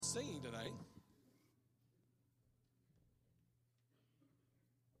singing tonight.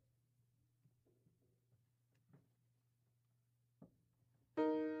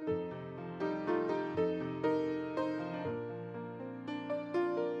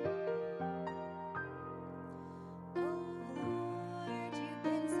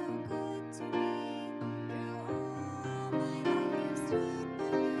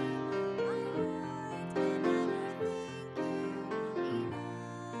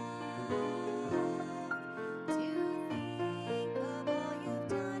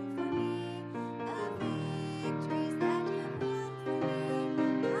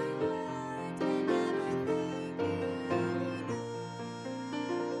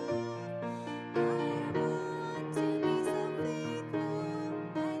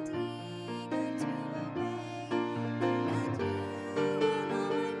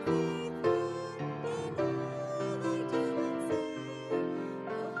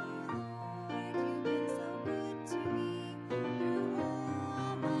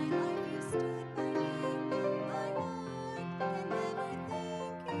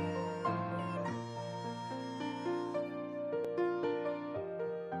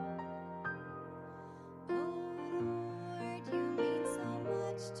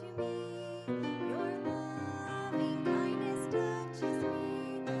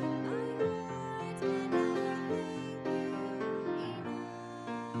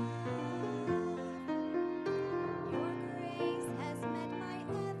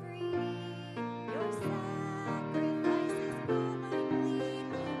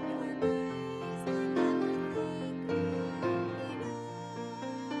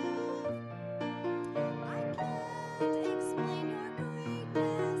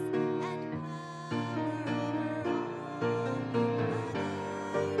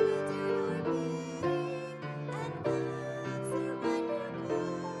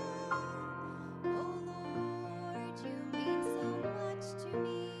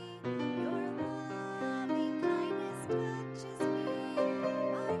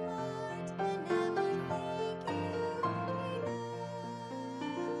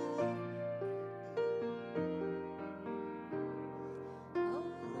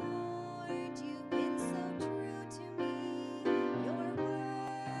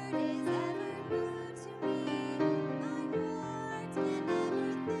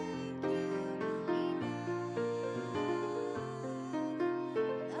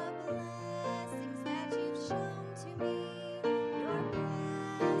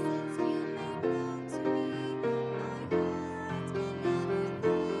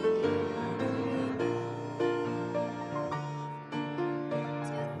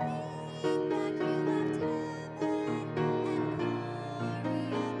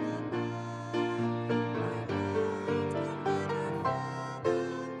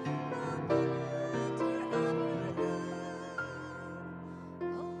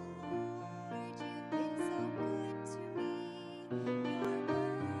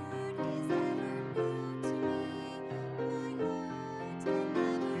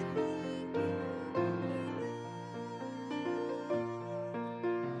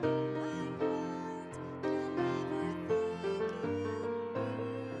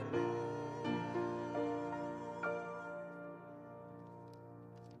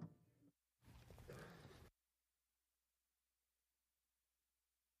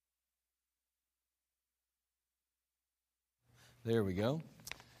 There we go.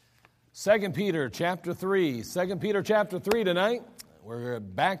 2 Peter chapter 3. 2 Peter chapter 3 tonight. We're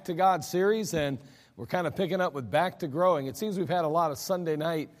Back to God series, and we're kind of picking up with Back to Growing. It seems we've had a lot of Sunday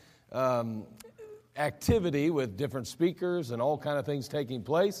night activity with different speakers and all kind of things taking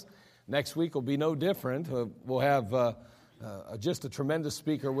place. Next week will be no different. We'll have just a tremendous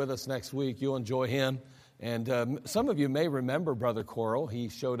speaker with us next week. You'll enjoy him. And some of you may remember Brother Coral. He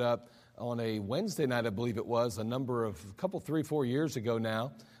showed up on a Wednesday night, I believe it was, a couple, 3, 4 years ago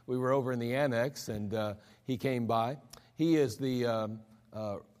now. We were over in the annex, and he came by. He is the, I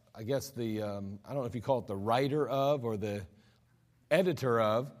don't know if you call it the writer of or the editor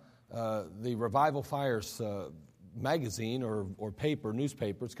of the Revival Fires magazine or paper,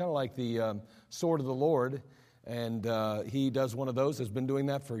 newspaper. It's kind of like the Sword of the Lord, and he does one of those, has been doing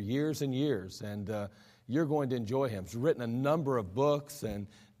that for years and years, and you're going to enjoy him. He's written a number of books, and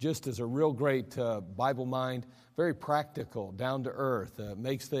just as a real great Bible mind, very practical, down to earth,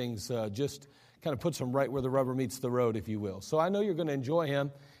 makes things just kind of puts them right where the rubber meets the road, if you will. So I know you're going to enjoy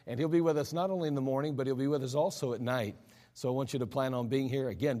him, and he'll be with us not only in the morning, but he'll be with us also at night. So I want you to plan on being here.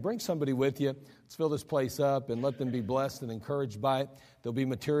 Again, bring somebody with you. Let's fill this place up and let them be blessed and encouraged by it. There'll be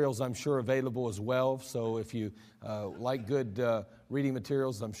materials, I'm sure, available as well. So if you like good reading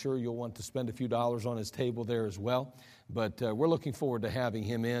materials, I'm sure you'll want to spend a few dollars on his table there as well. But we're looking forward to having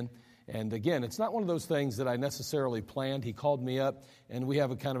him in. And again, it's not one of those things that I necessarily planned. He called me up, and we have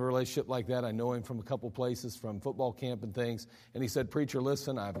a kind of a relationship like that. I know him from a couple places, from football camp and things. And he said, "Preacher,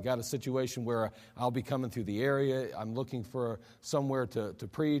 listen, I've got a situation where I'll be coming through the area. I'm looking for somewhere to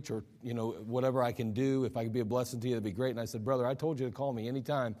preach or, whatever I can do. If I could be a blessing to you, that'd be great." And I said, "Brother, I told you to call me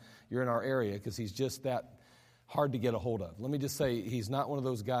anytime you're in our area," because he's just that hard to get a hold of. Let me just say, he's not one of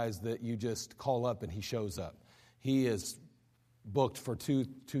those guys that you just call up and he shows up. He is booked for two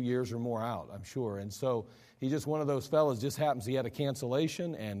years or more out, I'm sure. And so he's just one of those fellas. Just happens he had a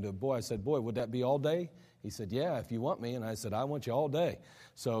cancellation, and I said, "Boy, would that be all day?" He said, "Yeah, if you want me." And I said, "I want you all day."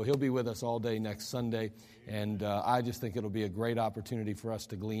 So he'll be with us all day next Sunday, and I just think it'll be a great opportunity for us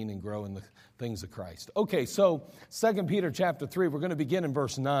to glean and grow in the things of Christ. Okay, so 2 Peter chapter 3, we're going to begin in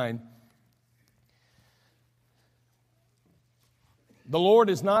verse 9. "The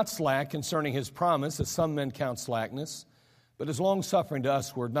Lord is not slack concerning his promise, as some men count slackness, but is long-suffering to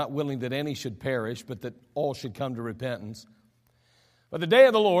usward, not willing that any should perish, but that all should come to repentance. But the day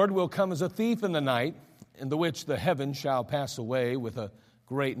of the Lord will come as a thief in the night, in the which the heavens shall pass away with a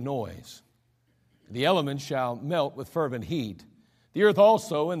great noise. The elements shall melt with fervent heat. The earth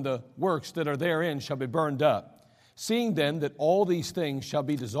also and the works that are therein shall be burned up. Seeing then that all these things shall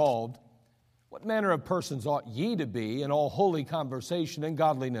be dissolved, what manner of persons ought ye to be in all holy conversation and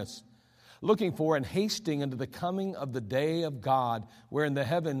godliness, looking for and hasting unto the coming of the day of God, wherein the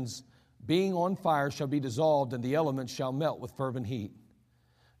heavens, being on fire, shall be dissolved, and the elements shall melt with fervent heat.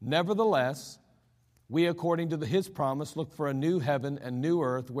 Nevertheless, we, according to his promise, look for a new heaven and new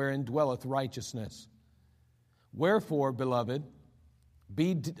earth, wherein dwelleth righteousness. Wherefore, beloved,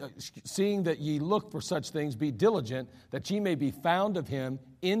 seeing that ye look for such things, be diligent, that ye may be found of him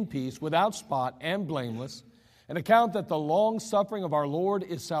in peace, without spot and blameless, and account that the long suffering of our Lord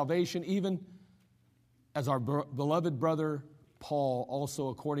is salvation, even as our beloved brother Paul also,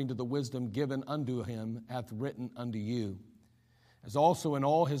 according to the wisdom given unto him, hath written unto you, as also in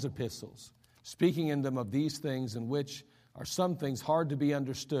all his epistles, speaking in them of these things, in which are some things hard to be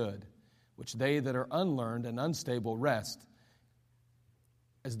understood, which they that are unlearned and unstable wrest,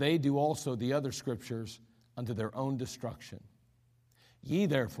 as they do also the other scriptures, unto their own destruction. Ye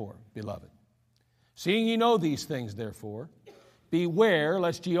therefore, beloved, seeing ye know these things, therefore, beware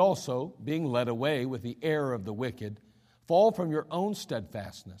lest ye also, being led away with the error of the wicked, fall from your own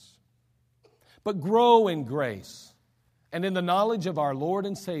steadfastness. But grow in grace and in the knowledge of our Lord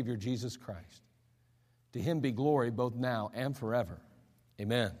and Savior, Jesus Christ. To him be glory both now and forever.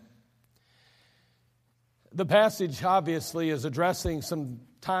 Amen. The passage, obviously, is addressing some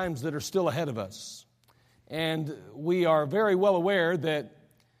times that are still ahead of us. And we are very well aware that,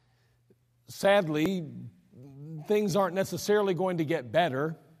 sadly, things aren't necessarily going to get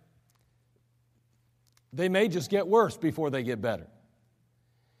better. They may just get worse before they get better.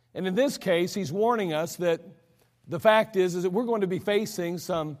 And in this case, he's warning us that the fact is that we're going to be facing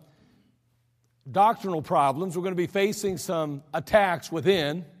some doctrinal problems. We're going to be facing some attacks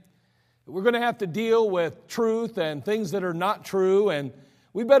within. We're going to have to deal with truth and things that are not true, and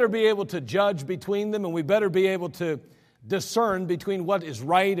we better be able to judge between them, and we better be able to discern between what is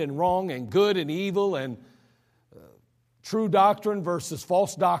right and wrong and good and evil and true doctrine versus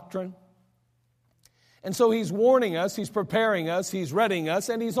false doctrine. And so he's warning us, he's preparing us, he's readying us,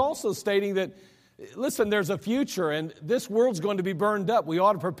 and he's also stating that, listen, there's a future, and this world's going to be burned up. We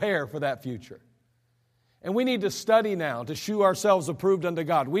ought to prepare for that future. And we need to study now to shew ourselves approved unto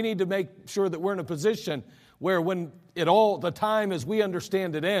God. We need to make sure that we're in a position where when the time as we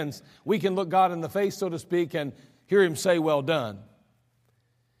understand it ends, we can look God in the face, so to speak, and hear him say, "Well done."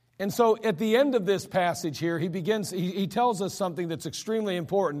 And so at the end of this passage here, he tells us something that's extremely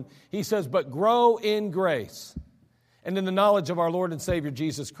important. He says, "But grow in grace and in the knowledge of our Lord and Savior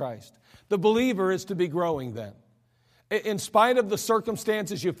Jesus Christ." The believer is to be growing then. In spite of the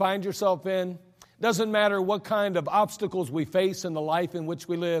circumstances you find yourself in, doesn't matter what kind of obstacles we face in the life in which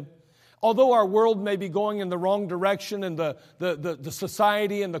we live. Although our world may be going in the wrong direction and the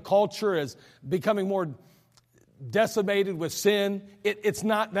society and the culture is becoming more decimated with sin, that's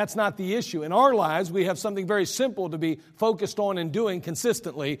not the issue. In our lives, we have something very simple to be focused on and doing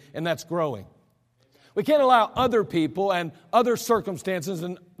consistently, and that's growing. We can't allow other people and other circumstances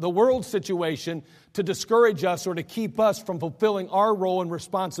and the world situation to discourage us or to keep us from fulfilling our role and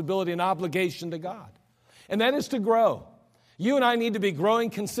responsibility and obligation to God. And that is to grow. You and I need to be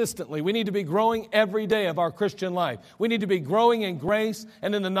growing consistently. We need to be growing every day of our Christian life. We need to be growing in grace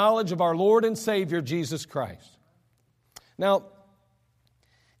and in the knowledge of our Lord and Savior, Jesus Christ. Now,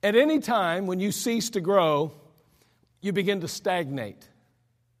 at any time when you cease to grow, you begin to stagnate.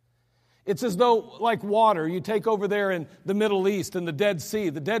 It's as though, like water, you take over there in the Middle East and the Dead Sea.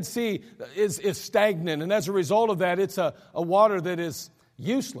 The Dead Sea is stagnant, and as a result of that, it's a water that is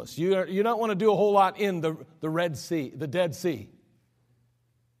useless. You don't want to do a whole lot in the Red Sea, the Dead Sea.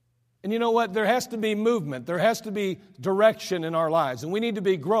 And you know what? There has to be movement. There has to be direction in our lives. And we need to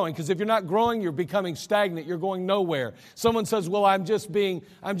be growing, because if you're not growing, you're becoming stagnant. You're going nowhere. Someone says, well, I'm just being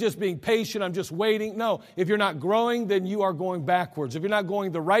patient. I'm just waiting. No, if you're not growing, then you are going backwards. If you're not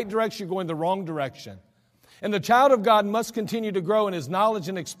going the right direction, you're going the wrong direction. And the child of God must continue to grow in his knowledge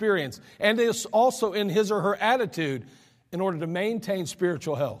and experience, and is also in his or her attitude, in order to maintain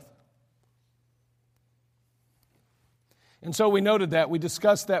spiritual health. And so we noted that, we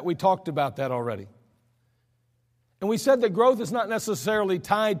discussed that, we talked about that already. And we said that growth is not necessarily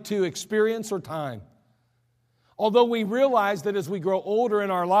tied to experience or time. Although we realize that as we grow older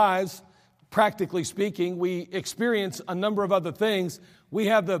in our lives, practically speaking, we experience a number of other things, we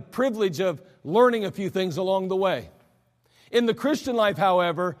have the privilege of learning a few things along the way. In the Christian life,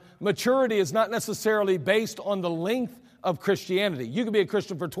 however, maturity is not necessarily based on the length of Christianity. You can be a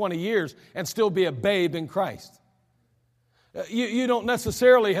Christian for 20 years and still be a babe in Christ. You don't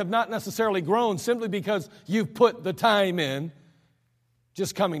have not necessarily grown simply because you've put the time in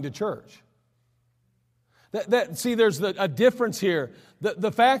just coming to church. See, there's a difference here.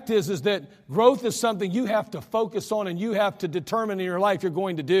 The fact is that growth is something you have to focus on and you have to determine in your life you're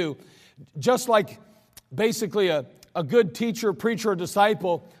going to do. Just like basically a good teacher, preacher, or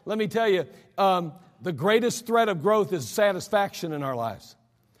disciple, let me tell you, the greatest threat of growth is satisfaction in our lives.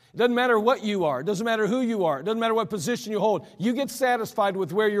 It doesn't matter what you are. It doesn't matter who you are. It doesn't matter what position you hold. You get satisfied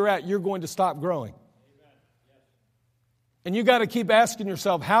with where you're at, you're going to stop growing. And you got to keep asking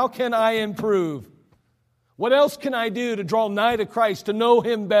yourself, how can I improve? What else can I do to draw nigh to Christ, to know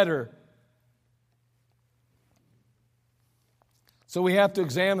Him better? So we have to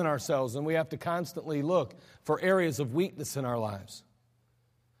examine ourselves, and we have to constantly look for areas of weakness in our lives.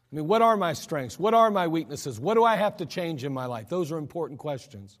 I mean, what are my strengths? What are my weaknesses? What do I have to change in my life? Those are important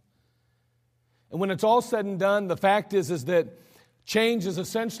questions. And when it's all said and done, the fact is that change is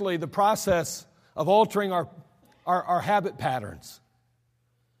essentially the process of altering our habit patterns.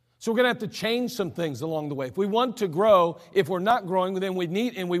 So we're going to have to change some things along the way. If we want to grow, if we're not growing, then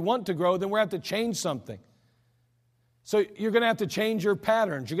we want to grow, then we're going to have to change something. So you're going to have to change your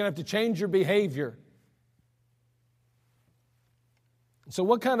patterns. You're going to have to change your behavior. So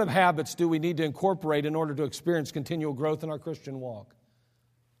what kind of habits do we need to incorporate in order to experience continual growth in our Christian walk?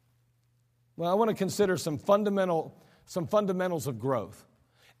 Well, I want to consider some fundamentals of growth.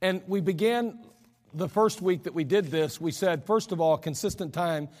 And we began the first week that we did this, we said, first of all, consistent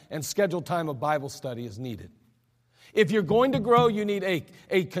time and scheduled time of Bible study is needed. If you're going to grow, you need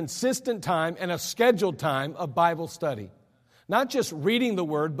a consistent time and a scheduled time of Bible study. Not just reading the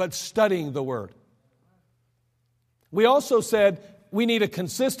Word, but studying the Word. We also said we need a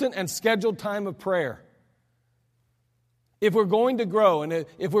consistent and scheduled time of prayer. If we're going to grow and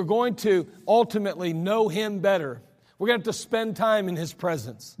if we're going to ultimately know Him better, we're going to have to spend time in His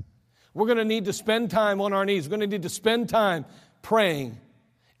presence. We're going to need to spend time on our knees. We're going to need to spend time praying.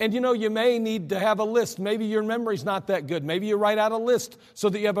 And you may need to have a list. Maybe your memory's not that good. Maybe you write out a list so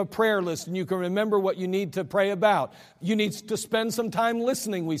that you have a prayer list and you can remember what you need to pray about. You need to spend some time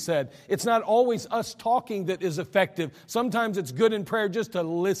listening, we said. It's not always us talking that is effective. Sometimes it's good in prayer just to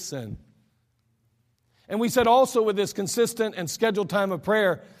listen. And we said also with this consistent and scheduled time of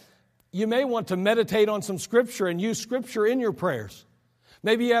prayer, you may want to meditate on some Scripture and use Scripture in your prayers.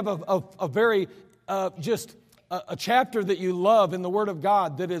 Maybe you have a chapter that you love in the Word of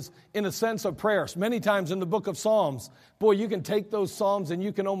God that is in a sense of prayer. Many times in the book of Psalms, boy, you can take those Psalms and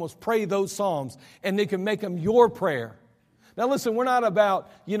you can almost pray those Psalms and they can make them your prayer. Now listen, we're not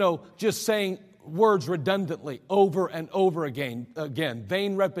about, just saying words redundantly over and over again,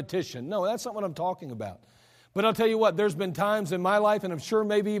 vain repetition. No, that's not what I'm talking about. But I'll tell you what, there's been times in my life, and I'm sure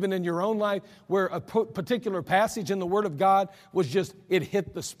maybe even in your own life, where a particular passage in the Word of God it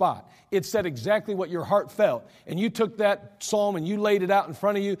hit the spot. It said exactly what your heart felt. And you took that psalm and you laid it out in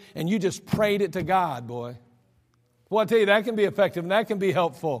front of you and you just prayed it to God, boy. Well, I'll tell you, that can be effective and that can be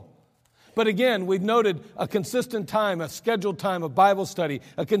helpful. But again, we've noted a consistent time, a scheduled time of Bible study,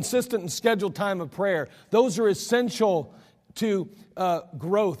 a consistent and scheduled time of prayer. Those are essential to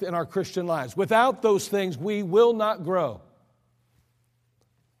growth in our Christian lives. Without those things, we will not grow.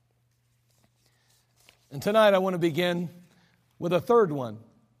 And tonight I want to begin with a third one,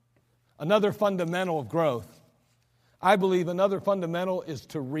 another fundamental of growth. I believe another fundamental is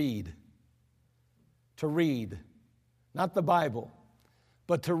to read. To read. Not the Bible,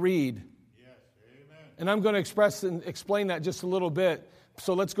 but to read. Yes, amen. And I'm going to express and explain that just a little bit.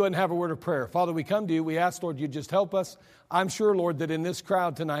 So let's go ahead and have a word of prayer. Father, we come to you. We ask, Lord, you just help us. I'm sure, Lord, that in this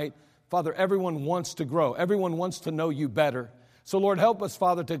crowd tonight, Father, everyone wants to grow. Everyone wants to know you better. So, Lord, help us,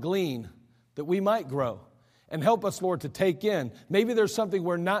 Father, to glean that we might grow. And help us, Lord, to take in. Maybe there's something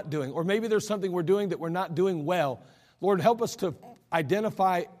we're not doing, or maybe there's something we're doing that we're not doing well. Lord, help us to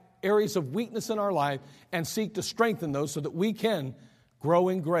identify areas of weakness in our life and seek to strengthen those so that we can grow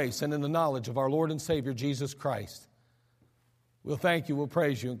in grace and in the knowledge of our Lord and Savior, Jesus Christ. We'll thank you. We'll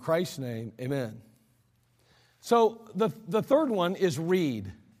praise you. In Christ's name, amen. So the third one is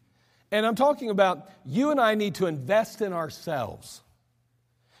read. And I'm talking about you and I need to invest in ourselves.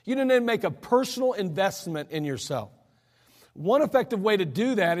 You need to make a personal investment in yourself. One effective way to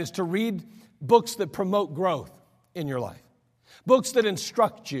do that is to read books that promote growth in your life. Books that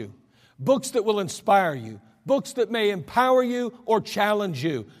instruct you. Books that will inspire you. Books that may empower you or challenge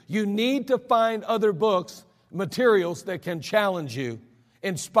you. You need to find other books, materials that can challenge you,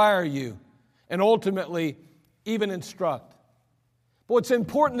 inspire you, and ultimately even instruct. But it's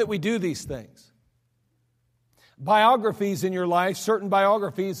important that we do these things. Biographies in your life, certain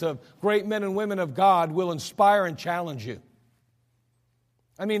biographies of great men and women of God will inspire and challenge you.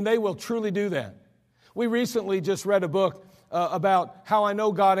 I mean, they will truly do that. We recently just read a book about how I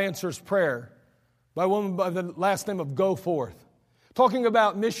know God answers prayer by a woman by the last name of Goforth. Talking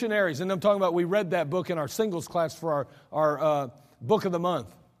about missionaries, and I'm talking about, we read that book in our singles class for our book of the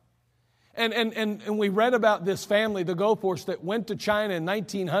month. And we read about this family, the Goforths, that went to China in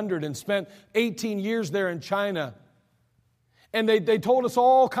 1900 and spent 18 years there in China. And they told us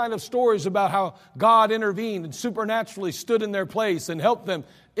all kind of stories about how God intervened and supernaturally stood in their place and helped them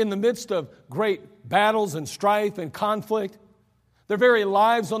in the midst of great battles and strife and conflict. Their very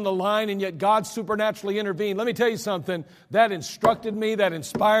lives on the line, and yet God supernaturally intervened. Let me tell you something. That instructed me, that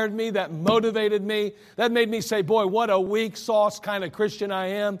inspired me, that motivated me. That made me say, boy, what a weak sauce kind of Christian I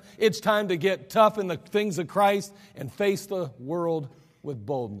am. It's time to get tough in the things of Christ and face the world with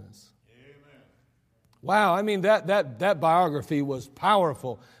boldness. Amen. Wow, I mean, that biography was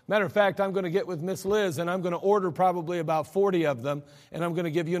powerful. Matter of fact, I'm going to get with Miss Liz, and I'm going to order probably about 40 of them, and I'm going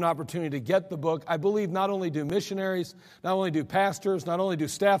to give you an opportunity to get the book. I believe not only do missionaries, not only do pastors, not only do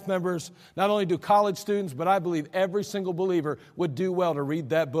staff members, not only do college students, but I believe every single believer would do well to read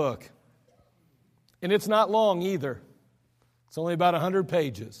that book. And it's not long either. It's only about 100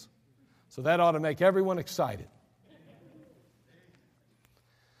 pages. So that ought to make everyone excited.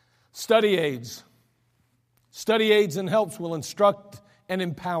 Study aids. Study aids and helps will instruct and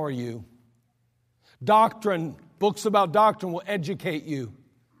empower you. Doctrine, books about doctrine will educate you.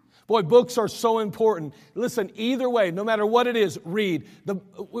 Boy, books are so important. Listen, either way, no matter what it is, read.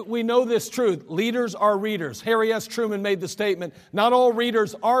 We know this truth. Leaders are readers. Harry S. Truman made the statement, not all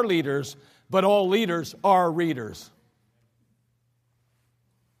readers are leaders, but all leaders are readers.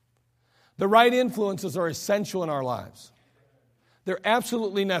 The right influences are essential in our lives. They're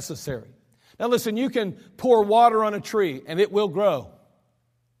absolutely necessary. Now listen, you can pour water on a tree and it will grow.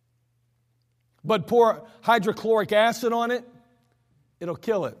 But pour hydrochloric acid on it, it'll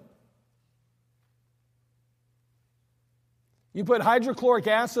kill it. You put hydrochloric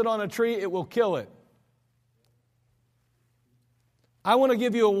acid on a tree, it will kill it. I want to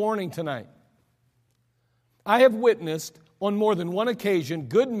give you a warning tonight. I have witnessed on more than one occasion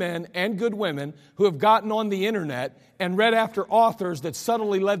good men and good women who have gotten on the internet and read after authors that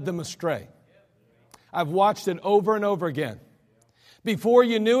subtly led them astray. I've watched it over and over again. Before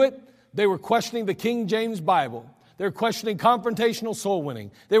you knew it, they were questioning the King James Bible. They were questioning confrontational soul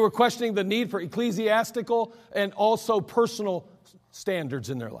winning. They were questioning the need for ecclesiastical and also personal standards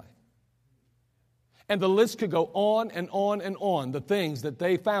in their life. And the list could go on and on and on, the things that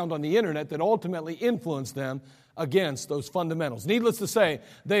they found on the internet that ultimately influenced them against those fundamentals. Needless to say,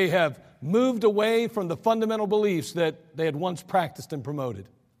 they have moved away from the fundamental beliefs that they had once practiced and promoted.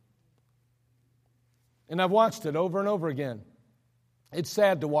 And I've watched it over and over again. It's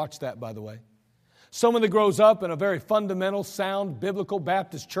sad to watch that, by the way. Someone that grows up in a very fundamental, sound, biblical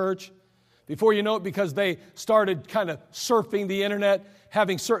Baptist church, before you know it, because they started kind of surfing the internet,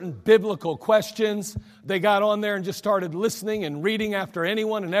 having certain biblical questions, they got on there and just started listening and reading after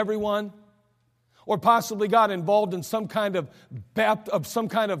anyone and everyone, or possibly got involved in some kind of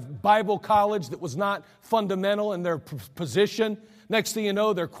Bible college that was not fundamental in their position. Next thing you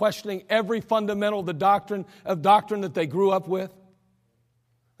know, they're questioning every fundamental of the doctrine that they grew up with.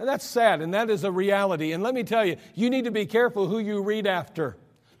 And that's sad, and that is a reality. And let me tell you, you need to be careful who you read after,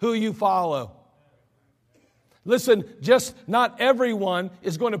 who you follow. Listen, just not everyone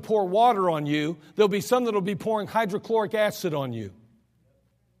is going to pour water on you. There'll be some that will be pouring hydrochloric acid on you.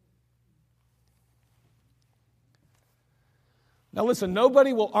 Now listen,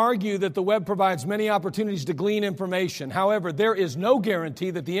 nobody will argue that the web provides many opportunities to glean information. However, there is no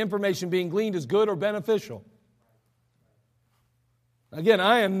guarantee that the information being gleaned is good or beneficial. Again,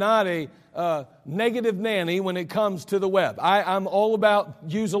 I am not a negative nanny when it comes to the web. I'm all about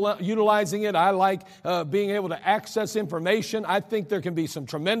utilizing it. I like being able to access information. I think there can be some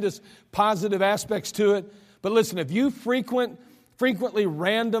tremendous positive aspects to it. But listen, if you frequently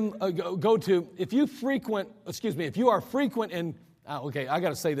random if you are frequent in, okay, I got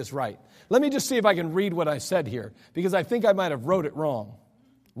to say this right. Let me just see if I can read what I said here, because I think I might have written it wrong.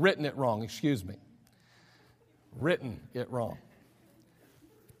 Written it wrong.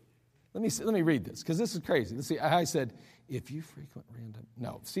 Let me read this, because this is crazy. Let's see. I said, if you frequent random.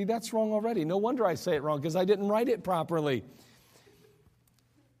 No, see, that's wrong already. No wonder I say it wrong, because I didn't write it properly.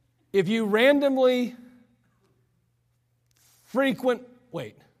 If you randomly frequent,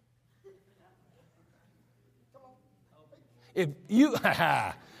 wait. If you,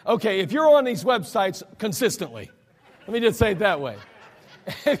 okay, if you're on these websites consistently, let me just say it that way.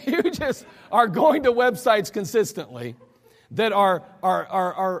 If you just are going to websites consistently that are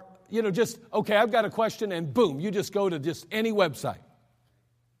just, okay, I've got a question, and boom, you just go to just any website.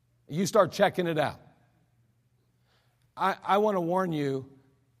 You start checking it out. I want to warn you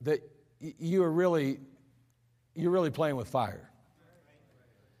that you're really playing with fire.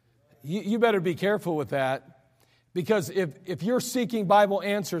 You better be careful with that, because if you're seeking Bible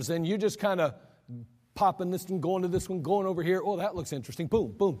answers and you just kind of popping this one, going to this one, going over here, oh, that looks interesting,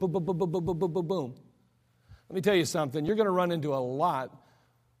 boom, boom, boom, boom, boom, boom, boom, boom, boom, boom, boom. Let me tell you something. You're going to run into a lot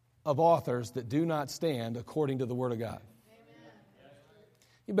of authors that do not stand according to the Word of God. Amen.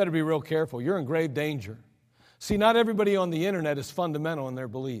 You better be real careful. You're in grave danger. See, not everybody on the internet is fundamental in their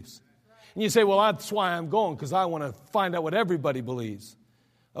beliefs. And you say, well, that's why I'm going, because I want to find out what everybody believes.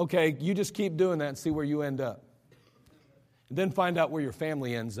 Okay, you just keep doing that and see where you end up. And then find out where your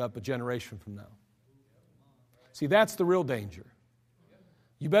family ends up a generation from now. See, that's the real danger.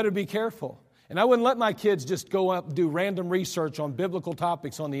 You better be careful. And I wouldn't let my kids just go up and do random research on biblical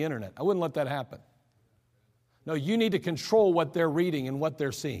topics on the internet. I wouldn't let that happen. No, you need to control what they're reading and what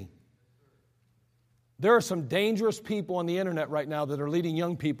they're seeing. There are some dangerous people on the internet right now that are leading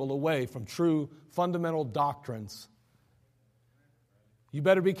young people away from true fundamental doctrines. You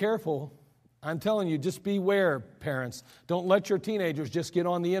better be careful. I'm telling you, just beware, parents. Don't let your teenagers just get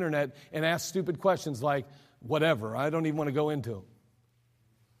on the internet and ask stupid questions like, whatever, I don't even want to go into them.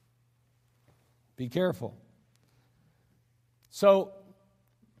 Be careful. So,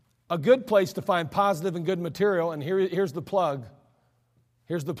 a good place to find positive and good material, and here's the plug.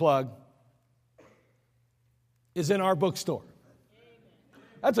 Here's the plug. Is in our bookstore.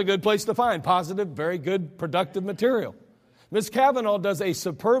 That's a good place to find positive, very good, productive material. Ms. Cavanaugh does a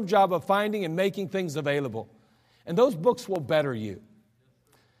superb job of finding and making things available. And those books will better you.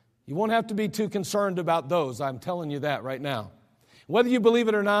 You won't have to be too concerned about those. I'm telling you that right now. Whether you believe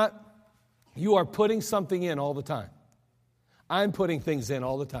it or not, you are putting something in all the time. I'm putting things in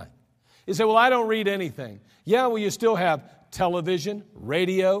all the time. You say, well, I don't read anything. Yeah, well, you still have television,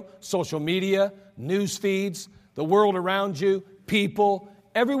 radio, social media, news feeds, the world around you, people.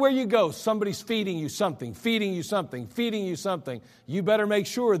 Everywhere you go, somebody's feeding you something, feeding you something, feeding you something. You better make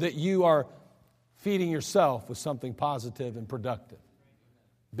sure that you are feeding yourself with something positive and productive,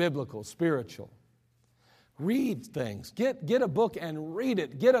 biblical, spiritual. Read things. Get a book and read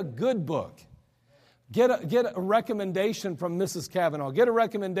it. Get a good book. Get a recommendation from Mrs. Cavanaugh. Get a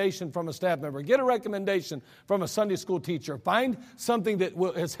recommendation from a staff member. Get a recommendation from a Sunday school teacher. Find something that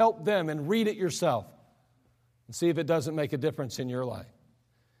has helped them and read it yourself. And see if it doesn't make a difference in your life.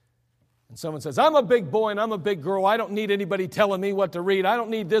 And someone says, I'm a big boy and I'm a big girl. I don't need anybody telling me what to read. I don't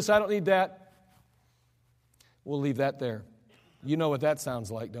need this. I don't need that. We'll leave that there. You know what that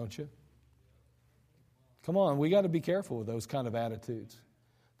sounds like, don't you? Come on, we got to be careful with those kind of attitudes.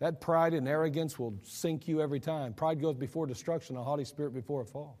 That pride and arrogance will sink you every time. Pride goes before destruction, a haughty spirit before a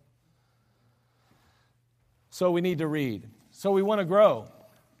fall. So we need to read. So we want to grow.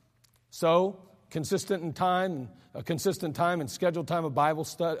 So a consistent time and scheduled time of Bible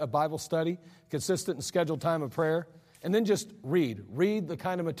study, consistent and scheduled time of prayer, and then just read. Read the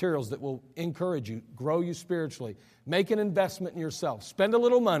kind of materials that will encourage you, grow you spiritually. Make an investment in yourself. Spend a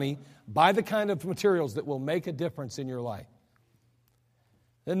little money. Buy the kind of materials that will make a difference in your life.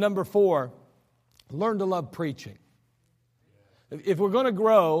 Then number 4, learn to love preaching. If we're going to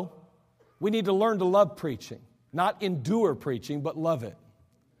grow, we need to learn to love preaching. Not endure preaching, but love it.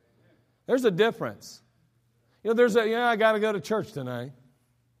 There's a difference. I got to go to church tonight.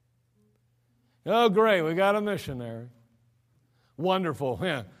 Oh, great, we got a missionary. Wonderful,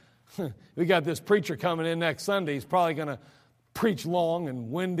 yeah. We got this preacher coming in next Sunday. He's probably going to preach long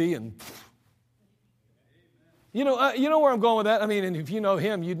and windy and... You know where I'm going with that? I mean, and if you know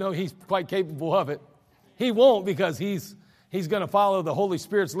him, you know he's quite capable of it. He won't, because he's going to follow the Holy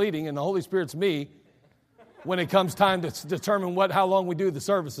Spirit's leading, and the Holy Spirit's me when it comes time to determine how long we do the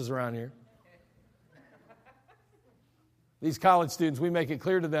services around here. These college students, we make it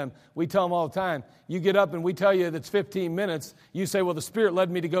clear to them. We tell them all the time, you get up and we tell you that's 15 minutes. You say, well, the Spirit led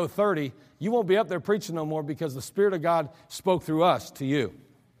me to go 30. You won't be up there preaching no more, because the Spirit of God spoke through us to you.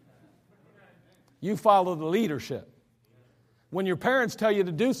 You follow the leadership. When your parents tell you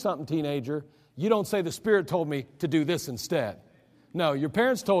to do something, teenager, you don't say the Spirit told me to do this instead. No, your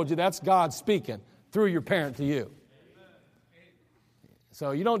parents told you. That's God speaking through your parent to you. So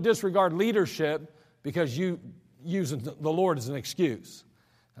you don't disregard leadership because you using the Lord as an excuse.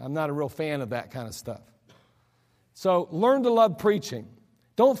 I'm not a real fan of that kind of stuff. So learn to love preaching.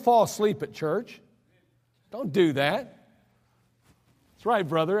 Don't fall asleep at church. Don't do that. That's right,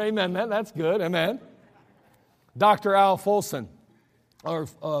 brother. Amen. That's good. Amen. Dr. Al Folsom, or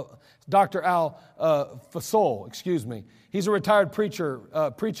Dr. Al Fasol, excuse me. He's a retired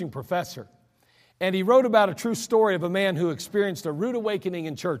preaching professor. And he wrote about a true story of a man who experienced a rude awakening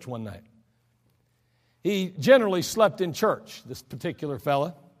in church one night. He generally slept in church, this particular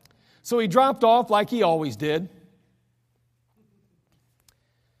fella. So he dropped off like he always did.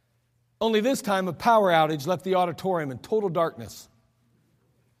 Only this time a power outage left the auditorium in total darkness.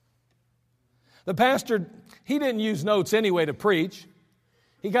 The pastor, he didn't use notes anyway to preach.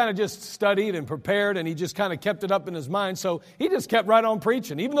 He kind of just studied and prepared, and he just kind of kept it up in his mind. So he just kept right on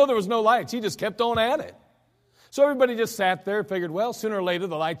preaching. Even though there was no lights, he just kept on at it. So everybody just sat there, figured, well, sooner or later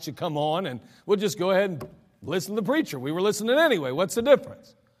the lights should come on, and we'll just go ahead and listen to the preacher. We were listening anyway. What's the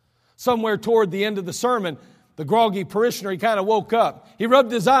difference? Somewhere toward the end of the sermon, the groggy parishioner, he kind of woke up. He rubbed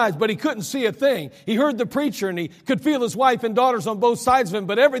his eyes, but he couldn't see a thing. He heard the preacher, and he could feel his wife and daughters on both sides of him,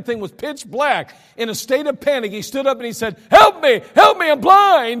 but everything was pitch black. In a state of panic, he stood up and he said, help me, I'm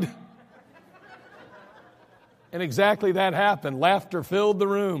blind. And exactly that happened. Laughter filled the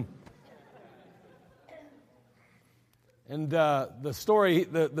room. And the story,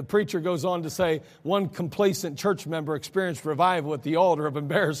 the preacher goes on to say, one complacent church member experienced revival at the altar of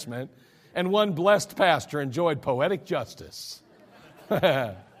embarrassment, and one blessed pastor enjoyed poetic justice.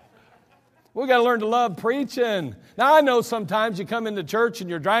 We got to learn to love preaching. Now, I know sometimes you come into church and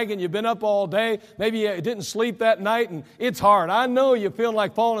you're dragging, you've been up all day, maybe you didn't sleep that night, and it's hard. I know you feel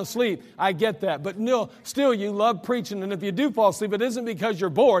like falling asleep. I get that. But no, still, you love preaching, and if you do fall asleep, it isn't because you're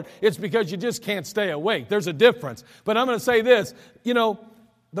bored. It's because you just can't stay awake. There's a difference. But I'm going to say this,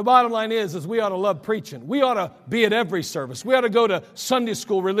 the bottom line is we ought to love preaching. We ought to be at every service. We ought to go to Sunday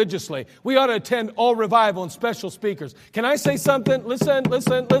school religiously. We ought to attend all revival and special speakers. Can I say something? Listen.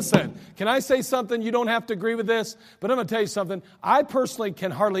 Can I say something? You don't have to agree with this, but I'm going to tell you something. I personally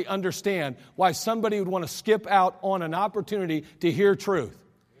can hardly understand why somebody would want to skip out on an opportunity to hear truth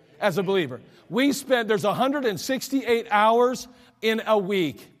as a believer. There's 168 hours in a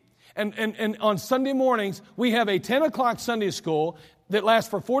week. And on Sunday mornings, we have a 10 o'clock Sunday school that lasts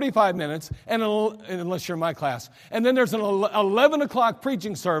for 45 minutes, unless you're in my class. And then there's an 11 o'clock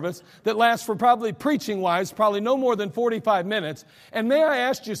preaching service that lasts for probably preaching-wise, probably no more than 45 minutes. And may I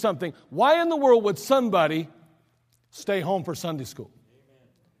ask you something? Why in the world would somebody stay home for Sunday school?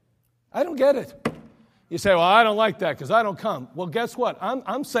 I don't get it. You say, well, I don't like that because I don't come. Well, guess what?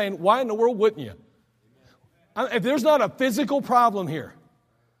 I'm saying, why in the world wouldn't you? If there's not a physical problem here,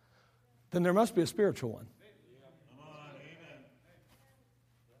 then there must be a spiritual one.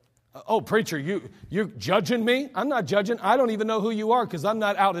 Oh, preacher, you're judging me? I'm not judging. I don't even know who you are because I'm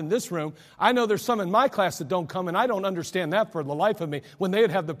not out in this room. I know there's some in my class that don't come, and I don't understand that for the life of me when they'd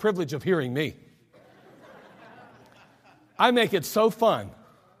have the privilege of hearing me. I make it so fun.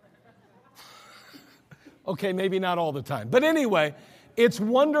 Okay, maybe not all the time. But anyway, it's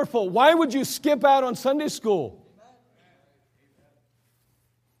wonderful. Why would you skip out on Sunday school?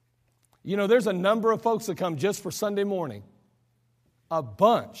 There's a number of folks that come just for Sunday morning. A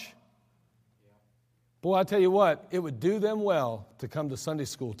bunch. Boy, I tell you what, it would do them well to come to Sunday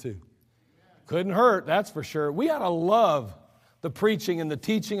school too. Couldn't hurt, that's for sure. We ought to love the preaching and the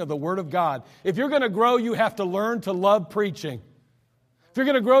teaching of the Word of God. If you're going to grow, you have to learn to love preaching. If you're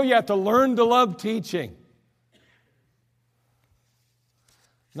going to grow, you have to learn to love teaching.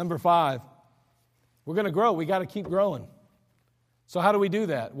 Number 5, we're going to grow. We got to keep growing. So how do we do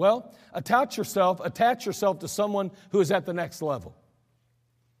that? Well, attach yourself to someone who is at the next level.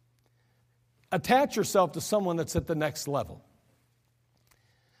 Attach yourself to someone that's at the next level.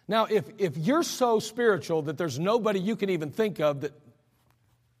 Now, if you're so spiritual that there's nobody you can even think of that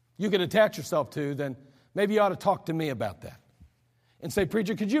you can attach yourself to, then maybe you ought to talk to me about that. And say,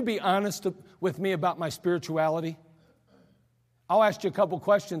 preacher, could you be honest with me about my spirituality? I'll ask you a couple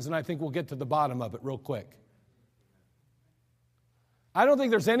questions and I think we'll get to the bottom of it real quick. I don't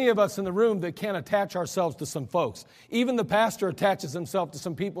think there's any of us in the room that can't attach ourselves to some folks. Even the pastor attaches himself to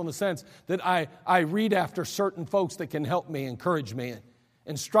some people in the sense that I read after certain folks that can help me, encourage me,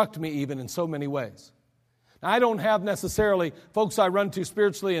 instruct me even in so many ways. Now, I don't have necessarily folks I run to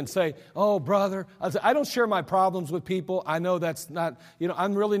spiritually and say, oh, brother. I don't share my problems with people. I know that's not,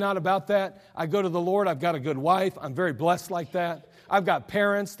 I'm really not about that. I go to the Lord. I've got a good wife. I'm very blessed like that. I've got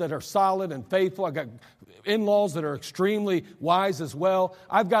parents that are solid and faithful. I've got in-laws that are extremely wise as well.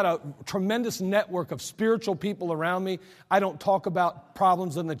 I've got a tremendous network of spiritual people around me. I don't talk about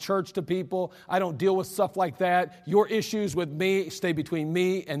problems in the church to people. I don't deal with stuff like that. Your issues with me stay between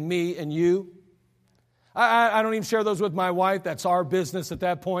me and you. I don't even share those with my wife. That's our business at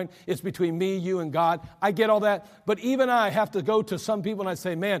that point. It's between me, you, and God. I get all that. But even I have to go to some people and I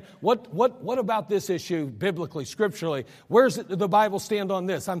say, man, what about this issue biblically, scripturally? Where's the Bible stand on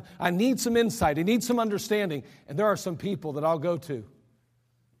this? I need some insight. I need some understanding. And there are some people that I'll go to,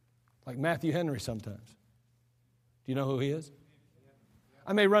 like Matthew Henry sometimes. Do you know who he is?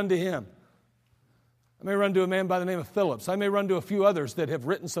 I may run to him. I may run to a man by the name of Phillips. I may run to a few others that have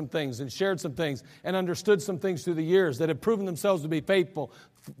written some things and shared some things and understood some things through the years that have proven themselves to be faithful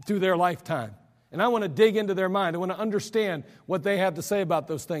through their lifetime. And I want to dig into their mind. I want to understand what they have to say about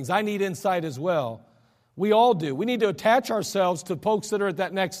those things. I need insight as well. We all do. We need to attach ourselves to folks that are at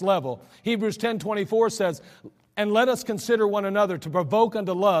that next level. Hebrews 10:24 says, and let us consider one another to provoke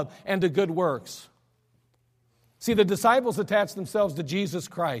unto love and to good works. See, the disciples attached themselves to Jesus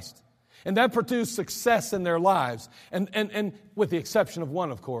Christ. And that produced success in their lives. And with the exception of one,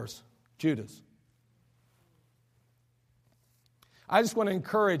 of course, Judas. I just want to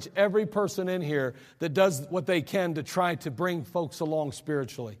encourage every person in here that does what they can to try to bring folks along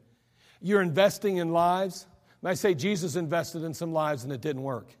spiritually. You're investing in lives. And I say Jesus invested in some lives and it didn't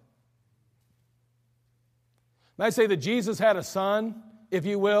work. And I say that Jesus had a son, if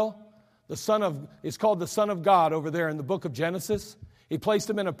you will. It's called the Son of God over there in the book of Genesis. He placed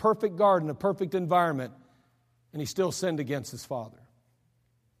him in a perfect garden, a perfect environment, and he still sinned against his father.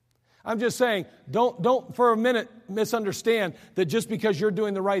 I'm just saying, don't for a minute misunderstand that just because you're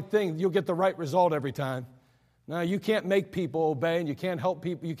doing the right thing, you'll get the right result every time. No, you can't make people obey, and you can't help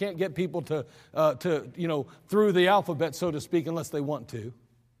people. You can't get people to through the alphabet, so to speak, unless they want to.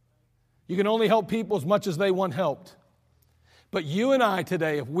 You can only help people as much as they want helped. But you and I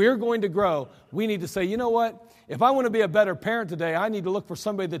today, if we're going to grow, we need to say, you know what? If I want to be a better parent today, I need to look for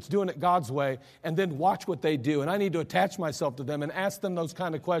somebody that's doing it God's way and then watch what they do. And I need to attach myself to them and ask them those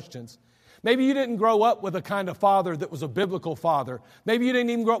kind of questions. Maybe you didn't grow up with a kind of father that was a biblical father. Maybe you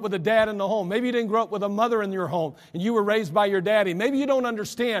didn't even grow up with a dad in the home. Maybe you didn't grow up with a mother in your home and you were raised by your daddy. Maybe you don't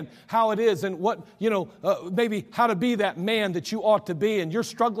understand how it is and what, maybe how to be that man that you ought to be. And you're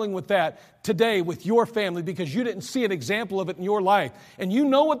struggling with that today with your family because you didn't see an example of it in your life. And you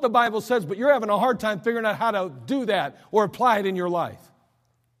know what the Bible says, but you're having a hard time figuring out how to do that or apply it in your life.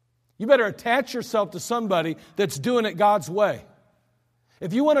 You better attach yourself to somebody that's doing it God's way.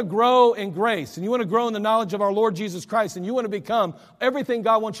 If you want to grow in grace and you want to grow in the knowledge of our Lord Jesus Christ and you want to become everything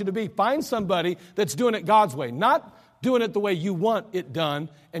God wants you to be, find somebody that's doing it God's way, not doing it the way you want it done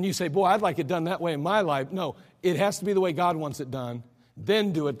and you say, boy, I'd like it done that way in my life. No, it has to be the way God wants it done.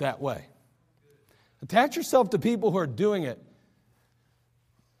 Then do it that way. Attach yourself to people who are doing it.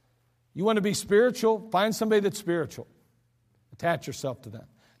 You want to be spiritual? Find somebody that's spiritual. Attach yourself to them.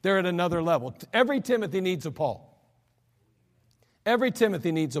 They're at another level. Every Timothy needs a Paul. Every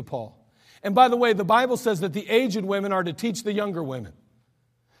Timothy needs a Paul. And by the way, the Bible says that the aged women are to teach the younger women.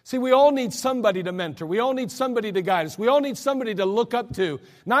 See, we all need somebody to mentor. We all need somebody to guide us. We all need somebody to look up to.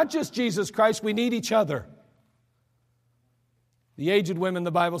 Not just Jesus Christ, we need each other. The aged women,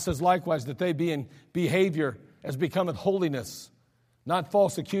 the Bible says likewise, that they be in behavior as becometh holiness, not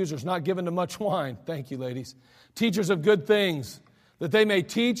false accusers, not given to much wine. Thank you, ladies. Teachers of good things, that they may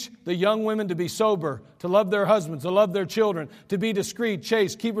teach the young women to be sober, to love their husbands, to love their children, to be discreet,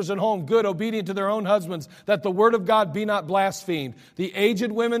 chaste, keepers at home, good, obedient to their own husbands, that the word of God be not blasphemed. The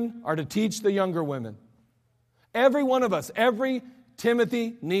aged women are to teach the younger women. Every one of us, every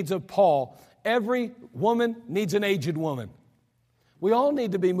Timothy needs a Paul. Every woman needs an aged woman. We all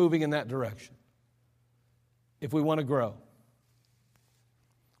need to be moving in that direction if we want to grow.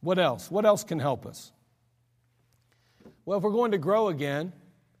 What else? What else can help us? Well, if we're going to grow again,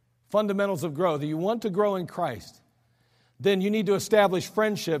 fundamentals of growth, if you want to grow in Christ, then you need to establish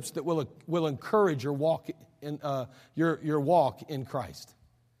friendships that will encourage your walk in Christ.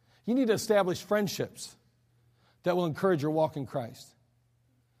 You need to establish friendships that will encourage your walk in Christ.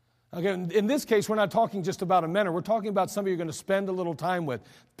 Again, in this case, we're not talking just about a mentor. We're talking about somebody you're going to spend a little time with,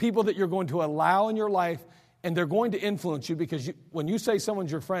 people that you're going to allow in your life, and they're going to influence you because when you say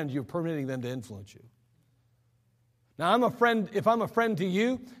someone's your friend, you're permitting them to influence you. Now, if I'm a friend to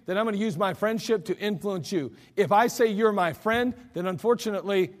you, then I'm going to use my friendship to influence you. If I say you're my friend, then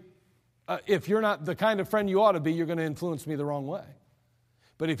unfortunately, if you're not the kind of friend you ought to be, you're going to influence me the wrong way.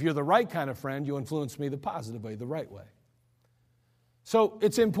 But if you're the right kind of friend, you'll influence me the positive way, the right way. So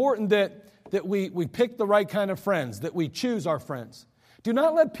it's important that we pick the right kind of friends, that we choose our friends. Do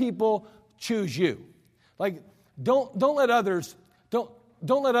not let people choose you. Like, don't let others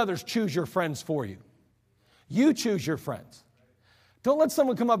choose your friends for you. You choose your friends. Don't let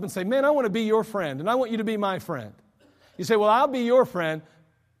someone come up and say, man, I want to be your friend, and I want you to be my friend. You say, well, I'll be your friend,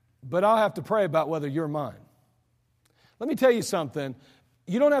 but I'll have to pray about whether you're mine. Let me tell you something.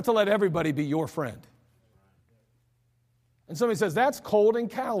 You don't have to let everybody be your friend. And somebody says, that's cold and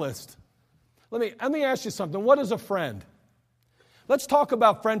calloused. Let me ask you something. What is a friend? Let's talk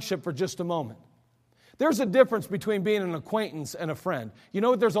about friendship for just a moment. There's a difference between being an acquaintance and a friend. You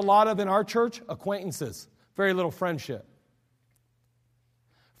know what there's a lot of in our church? Acquaintances. Very little friendship.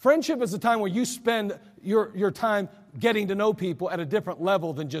 Friendship is a time where you spend your time getting to know people at a different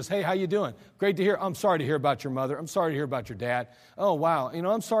level than just, hey, how you doing? Great to hear. I'm sorry to hear about your mother. I'm sorry to hear about your dad. Oh, wow.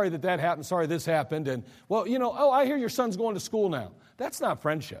 I'm sorry that happened. Sorry this happened. And, well, I hear your son's going to school now. That's not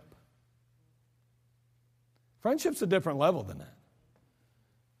friendship. Friendship's a different level than that.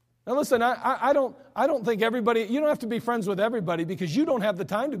 Now, listen, I don't think everybody, you don't have to be friends with everybody because you don't have the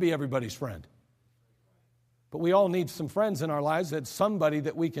time to be everybody's friend. But we all need some friends in our lives. That's somebody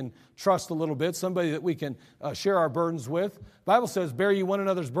that we can trust a little bit, somebody that we can share our burdens with. The Bible says, bear ye one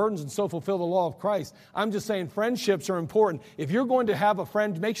another's burdens and so fulfill the law of Christ. I'm just saying friendships are important. If you're going to have a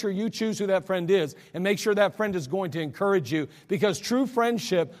friend, make sure you choose who that friend is and make sure that friend is going to encourage you because true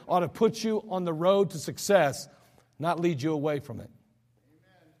friendship ought to put you on the road to success, not lead you away from it.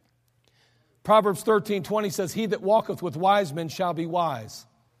 Amen. Proverbs 13:20 says, he that walketh with wise men shall be wise,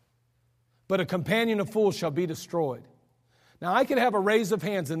 but a companion of fools shall be destroyed. Now, I could have a raise of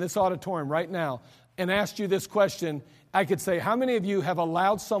hands in this auditorium right now and ask you this question. I could say, how many of you have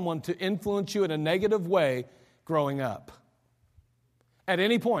allowed someone to influence you in a negative way growing up? At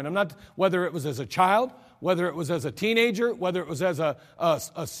any point. Whether it was as a child, whether it was as a teenager, whether it was as a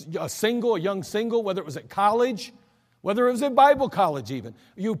young single, whether it was at college, whether it was at Bible college even.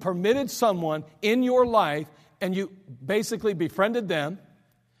 You permitted someone in your life and you basically befriended them.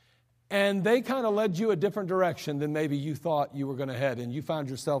 And they kind of led you a different direction than maybe you thought you were going to head. And you found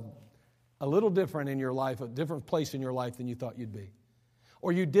yourself a little different in your life, a different place in your life than you thought you'd be.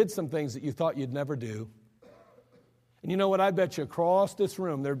 Or you did some things that you thought you'd never do. And you know what? I bet you across this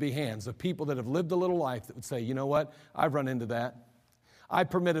room there'd be hands of people that have lived a little life that would say, you know what? I've run into that. I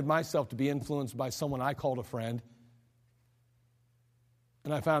permitted myself to be influenced by someone I called a friend.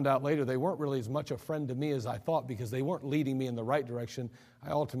 And I found out later they weren't really as much a friend to me as I thought because they weren't leading me in the right direction.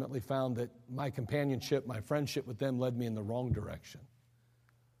 I ultimately found that my companionship, my friendship with them led me in the wrong direction.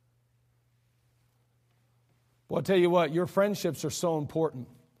 Well, I'll tell you what, your friendships are so important.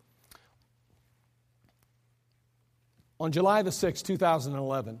 On July the 6th,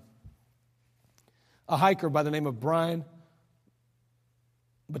 2011, a hiker by the name of Brian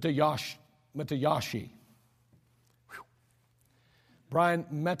Matayashi. Brian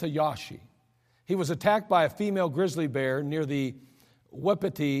Matayashi. He was attacked by a female grizzly bear near the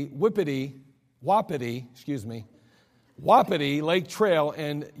Wapiti Lake Trail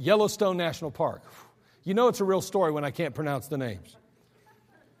in Yellowstone National Park. You know it's a real story when I can't pronounce the names.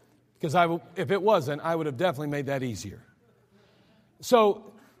 Because if it wasn't, I would have definitely made that easier.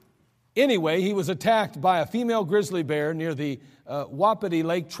 So, anyway, he was attacked by a female grizzly bear near the Wapiti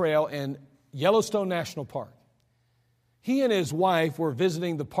Lake Trail in Yellowstone National Park. He and his wife were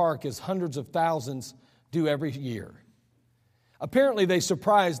visiting the park as hundreds of thousands do every year. Apparently, they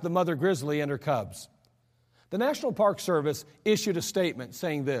surprised the mother grizzly and her cubs. The National Park Service issued a statement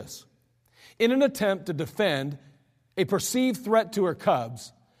saying this: in an attempt to defend a perceived threat to her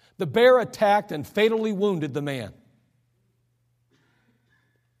cubs, the bear attacked and fatally wounded the man.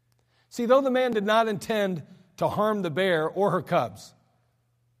 See, though the man did not intend to harm the bear or her cubs,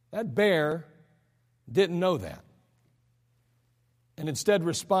 that bear didn't know that, and instead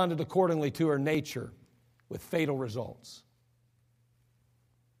responded accordingly to her nature with fatal results.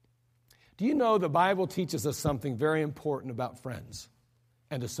 Do you know the Bible teaches us something very important about friends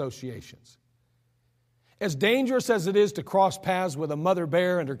and associations? As dangerous as it is to cross paths with a mother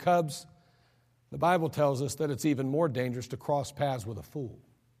bear and her cubs, the Bible tells us that it's even more dangerous to cross paths with a fool.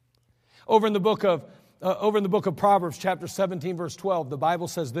 Over in the book of Proverbs, chapter 17, verse 12, the Bible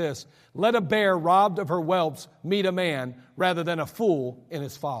says this: "Let a bear robbed of her whelps meet a man rather than a fool in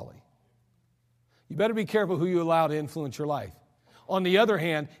his folly." You better be careful who you allow to influence your life. On the other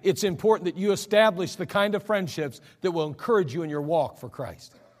hand, it's important that you establish the kind of friendships that will encourage you in your walk for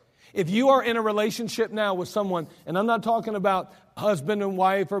Christ. If you are in a relationship now with someone, and I'm not talking about husband and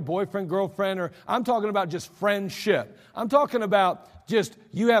wife or boyfriend, girlfriend, or I'm talking about just friendship. I'm talking about just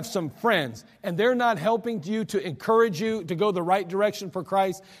you have some friends and they're not helping you to encourage you to go the right direction for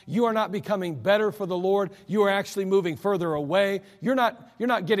Christ. You are not becoming better for the Lord. You are actually moving further away. You're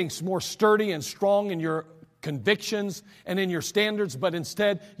not getting more sturdy and strong in your convictions and in your standards, but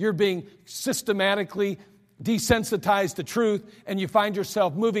instead you're being systematically desensitized to truth, and you find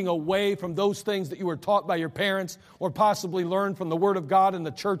yourself moving away from those things that you were taught by your parents or possibly learned from the Word of God in the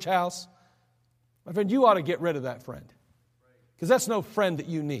church house. My friend, you ought to get rid of that friend, because that's no friend that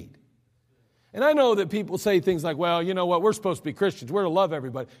you need. And I know that people say things like, well, you know what, we're supposed to be Christians. We're to love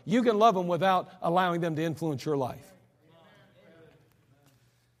everybody. You can love them without allowing them to influence your life.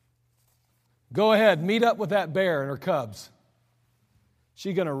 Go ahead, meet up with that bear and her cubs.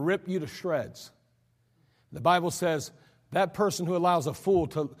 She's going to rip you to shreds. The Bible says that person who allows a fool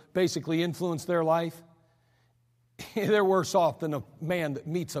to basically influence their life, they're worse off than a man that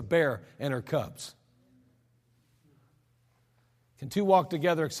meets a bear and her cubs. Can two walk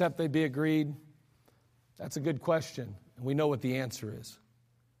together except they be agreed? That's a good question, and we know what the answer is.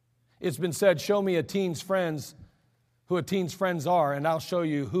 It's been said, show me who a teen's friends are, and I'll show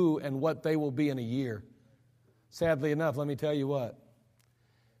you who and what they will be in a year. Sadly enough, let me tell you what.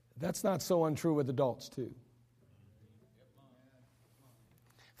 That's not so untrue with adults, too.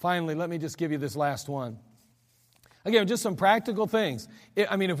 Finally, let me just give you this last one. Again, just some practical things.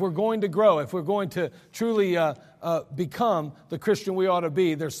 If we're going to grow, if we're going to truly become the Christian we ought to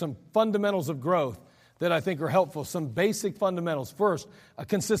be, there's some fundamentals of growth that I think are helpful, some basic fundamentals. First, a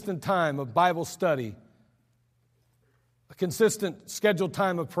consistent time of Bible study, a consistent scheduled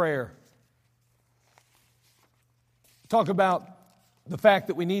time of prayer. Talk about the fact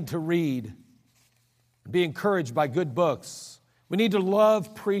that we need to read, be encouraged by good books. We need to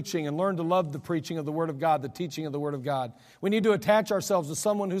love preaching and learn to love the preaching of the Word of God, the teaching of the Word of God. We need to attach ourselves to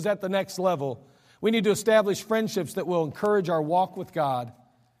someone who's at the next level. We need to establish friendships that will encourage our walk with God.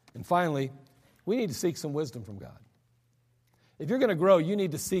 And finally, we need to seek some wisdom from God. If you're going to grow, you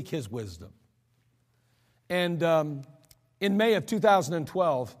need to seek His wisdom. And in May of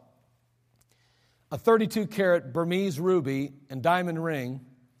 2012, a 32-carat Burmese ruby and diamond ring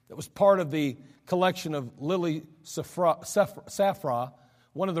that was part of the collection of Lily Safra,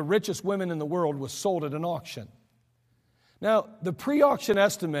 one of the richest women in the world, was sold at an auction. Now, the pre-auction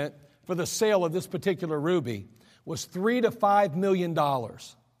estimate for the sale of this particular ruby was $3 to $5 million.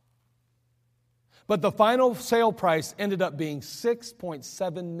 But the final sale price ended up being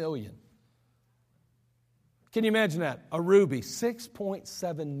 $6.7 million. Can you imagine that? A ruby,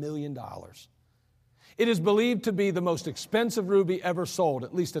 $6.7 million. It is believed to be the most expensive ruby ever sold,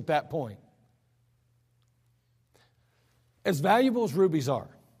 at least at that point. As valuable as rubies are,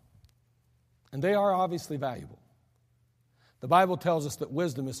 and they are obviously valuable, the Bible tells us that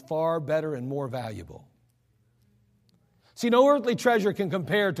wisdom is far better and more valuable. See, no earthly treasure can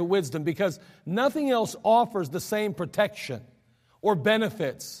compare to wisdom because nothing else offers the same protection or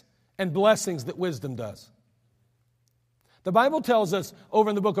benefits and blessings that wisdom does. The Bible tells us over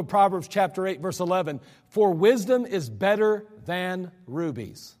in the book of Proverbs chapter 8, verse 11, for wisdom is better than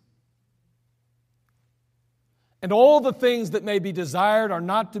rubies. And all the things that may be desired are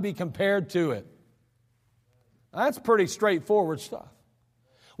not to be compared to it. Now, that's pretty straightforward stuff.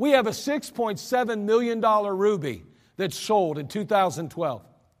 We have a $6.7 million ruby that sold in 2012.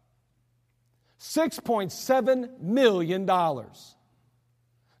 $6.7 million. I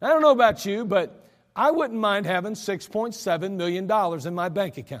don't know about you, but I wouldn't mind having $6.7 million in my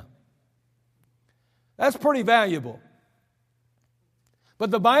bank account. That's pretty valuable.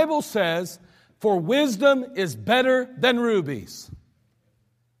 But the Bible says, for wisdom is better than rubies.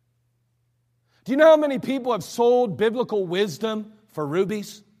 Do you know how many people have sold biblical wisdom for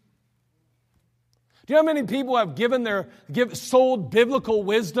rubies? Do you know how many people have sold biblical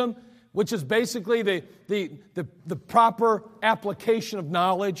wisdom, which is basically the proper application of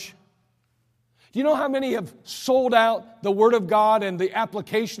knowledge? Do you know how many have sold out the Word of God and the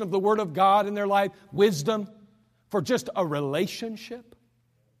application of the Word of God in their life, wisdom, for just a relationship?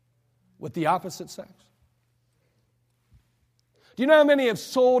 with the opposite sex? Do you know how many have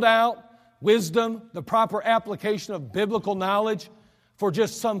sold out wisdom, the proper application of biblical knowledge, for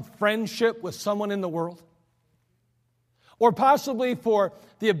just some friendship with someone in the world? Or possibly for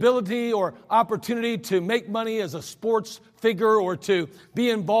the ability or opportunity to make money as a sports figure, or to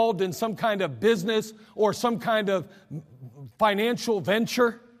be involved in some kind of business or some kind of financial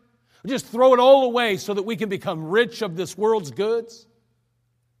venture? Just throw it all away so that we can become rich of this world's goods?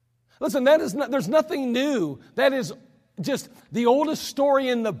 Listen, there's nothing new. That is just the oldest story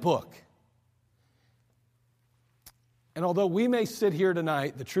in the book. And although we may sit here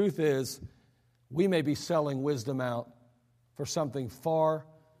tonight, the truth is we may be selling wisdom out for something far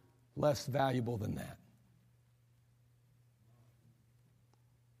less valuable than that.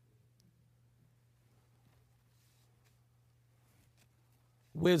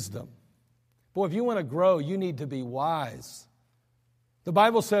 Wisdom. Boy, if you want to grow, you need to be wise. The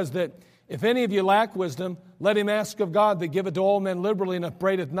Bible says that if any of you lack wisdom, let him ask of God that giveth to all men liberally, and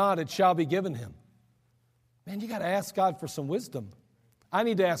upbraideth not, it shall be given him. Man, you got to ask God for some wisdom. I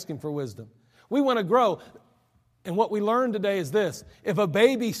need to ask him for wisdom. We want to grow. And what we learned today is this: if a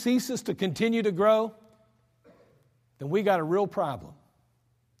baby ceases to continue to grow, then we got a real problem.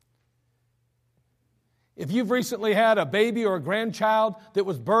 If you've recently had a baby or a grandchild that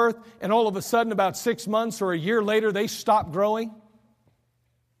was birthed, and all of a sudden about 6 months or a year later they stop growing,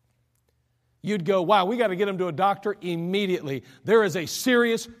 you'd go, wow, we got to get them to a doctor immediately. There is a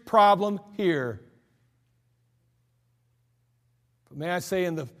serious problem here. But may I say,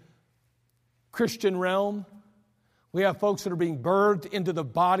 in the Christian realm, we have folks that are being birthed into the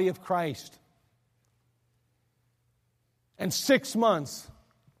body of Christ. And 6 months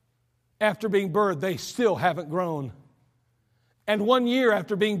after being birthed, they still haven't grown. And 1 year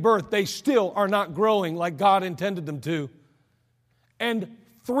after being birthed, they still are not growing like God intended them to. And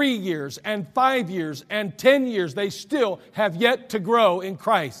 3 years and 5 years and 10 years, they still have yet to grow in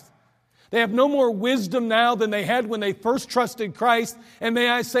Christ. They have no more wisdom now than they had when they first trusted Christ. And may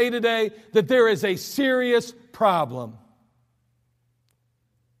I say today that there is a serious problem.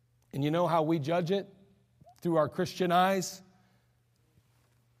 And you know how we judge it? Through our Christian eyes.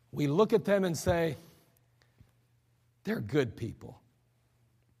 We look at them and say, they're good people.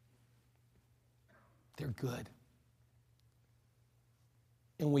 They're good.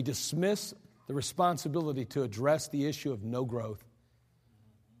 And we dismiss the responsibility to address the issue of no growth.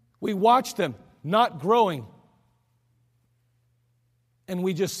 We watch them not growing. And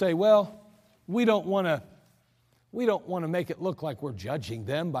we just say, well, we don't want to make it look like we're judging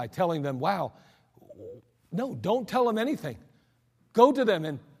them by telling them, wow. No, don't tell them anything. Go to them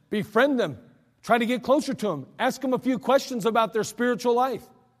and befriend them. Try to get closer to them. Ask them a few questions about their spiritual life.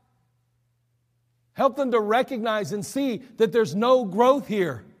 Help them to recognize and see that there's no growth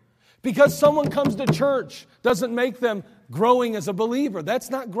here. Because someone comes to church doesn't make them growing as a believer. That's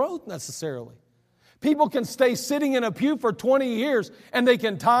not growth necessarily. People can stay sitting in a pew for 20 years and they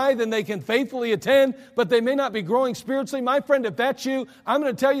can tithe and they can faithfully attend, but they may not be growing spiritually. My friend, if that's you, I'm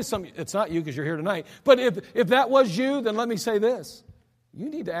going to tell you something. It's not you because you're here tonight. But if that was you, then let me say this. You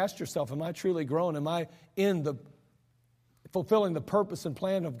need to ask yourself, am I truly growing? Am I fulfilling the purpose and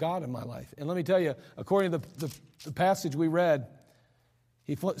plan of God in my life? And let me tell you, according to the passage we read,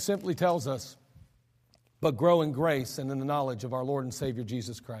 he simply tells us, but grow in grace and in the knowledge of our Lord and Savior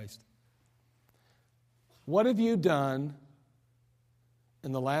Jesus Christ. What have you done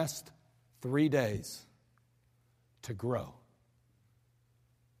in the last 3 days to grow?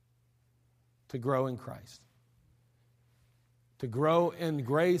 To grow in Christ. To grow in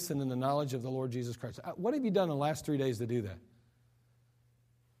grace and in the knowledge of the Lord Jesus Christ. What have you done in the last 3 days to do that?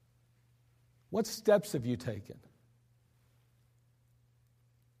 What steps have you taken?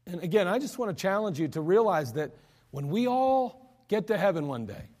 And again, I just want to challenge you to realize that when we all get to heaven one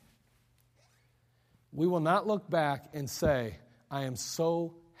day, we will not look back and say, I am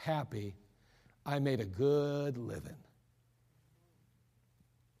so happy I made a good living.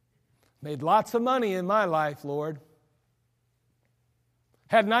 Made lots of money in my life, Lord.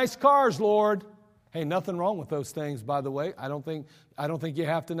 Had nice cars, Lord. Hey, nothing wrong with those things, by the way. I don't think you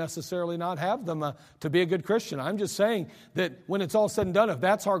have to necessarily not have them to be a good Christian. I'm just saying that when it's all said and done, if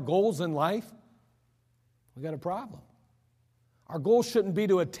that's our goals in life, we got a problem. Our goal shouldn't be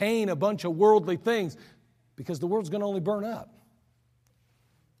to attain a bunch of worldly things because the world's going to only burn up.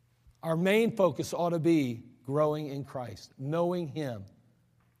 Our main focus ought to be growing in Christ, knowing Him.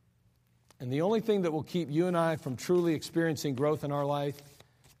 And the only thing that will keep you and I from truly experiencing growth in our life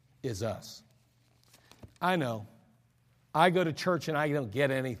is us. I know. I go to church and I don't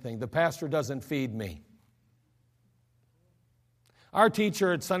get anything. The pastor doesn't feed me. Our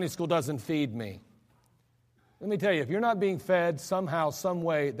teacher at Sunday school doesn't feed me. Let me tell you, if you're not being fed somehow, some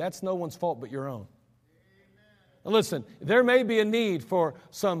way, that's no one's fault but your own. Now listen, there may be a need for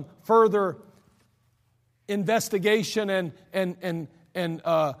some further investigation and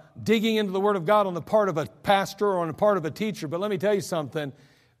digging into the Word of God on the part of a pastor or on the part of a teacher. But let me tell you something.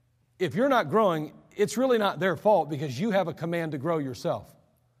 If you're not growing, it's really not their fault because you have a command to grow yourself.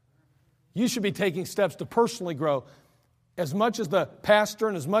 You should be taking steps to personally grow. As much as the pastor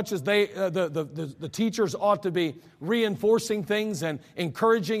and as much as the teachers ought to be reinforcing things and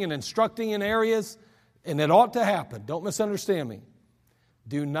encouraging and instructing in areas, and it ought to happen. Don't misunderstand me.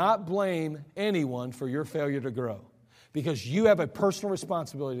 Do not blame anyone for your failure to grow because you have a personal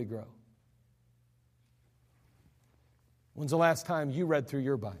responsibility to grow. When's the last time you read through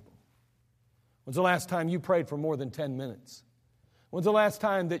your Bible? When's the last time you prayed for more than 10 minutes? When's the last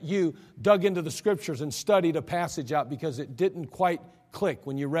time that you dug into the Scriptures and studied a passage out because it didn't quite click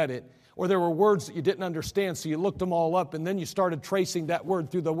when you read it? Or there were words that you didn't understand, so you looked them all up and then you started tracing that word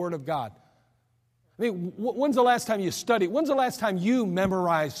through the Word of God. I mean, when's the last time you studied? When's the last time you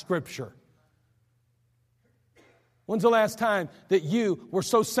memorized Scripture? When's the last time that you were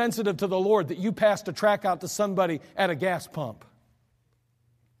so sensitive to the Lord that you passed a tract out to somebody at a gas pump?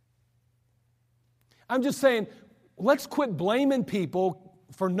 I'm just saying, let's quit blaming people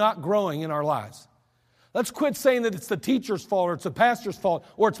for not growing in our lives. Let's quit saying that it's the teacher's fault or it's the pastor's fault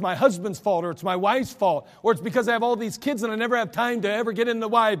or it's my husband's fault or it's my wife's fault or it's because I have all these kids and I never have time to ever get in the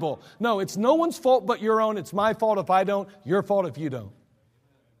Bible. No, it's no one's fault but your own. It's my fault if I don't, your fault if you don't.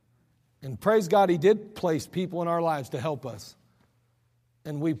 And praise God, He did place people in our lives to help us.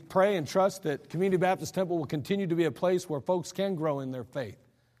 And we pray and trust that Community Baptist Temple will continue to be a place where folks can grow in their faith.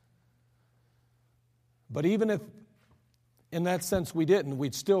 But even if in that sense we didn't,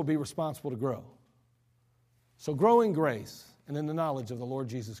 we'd still be responsible to grow. So grow in grace and in the knowledge of the Lord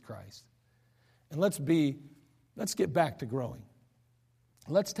Jesus Christ. And let's get back to growing.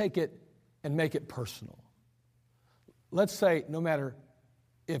 Let's take it and make it personal. Let's say no matter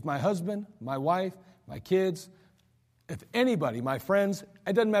if my husband, my wife, my kids, if anybody, my friends,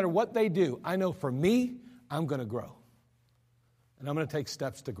 it doesn't matter what they do, I know for me, I'm going to grow. And I'm going to take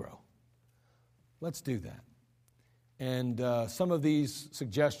steps to grow. Let's do that. And some of these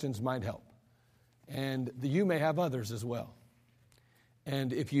suggestions might help. And you may have others as well.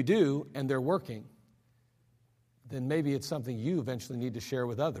 And if you do, and they're working, then maybe it's something you eventually need to share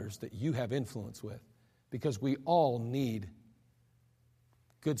with others that you have influence with. Because we all need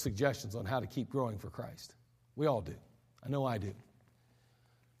good suggestions on how to keep growing for Christ. We all do. I know I do.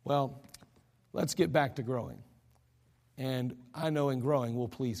 Well, let's get back to growing. And I know in growing we'll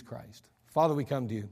please Christ. Father, we come to you.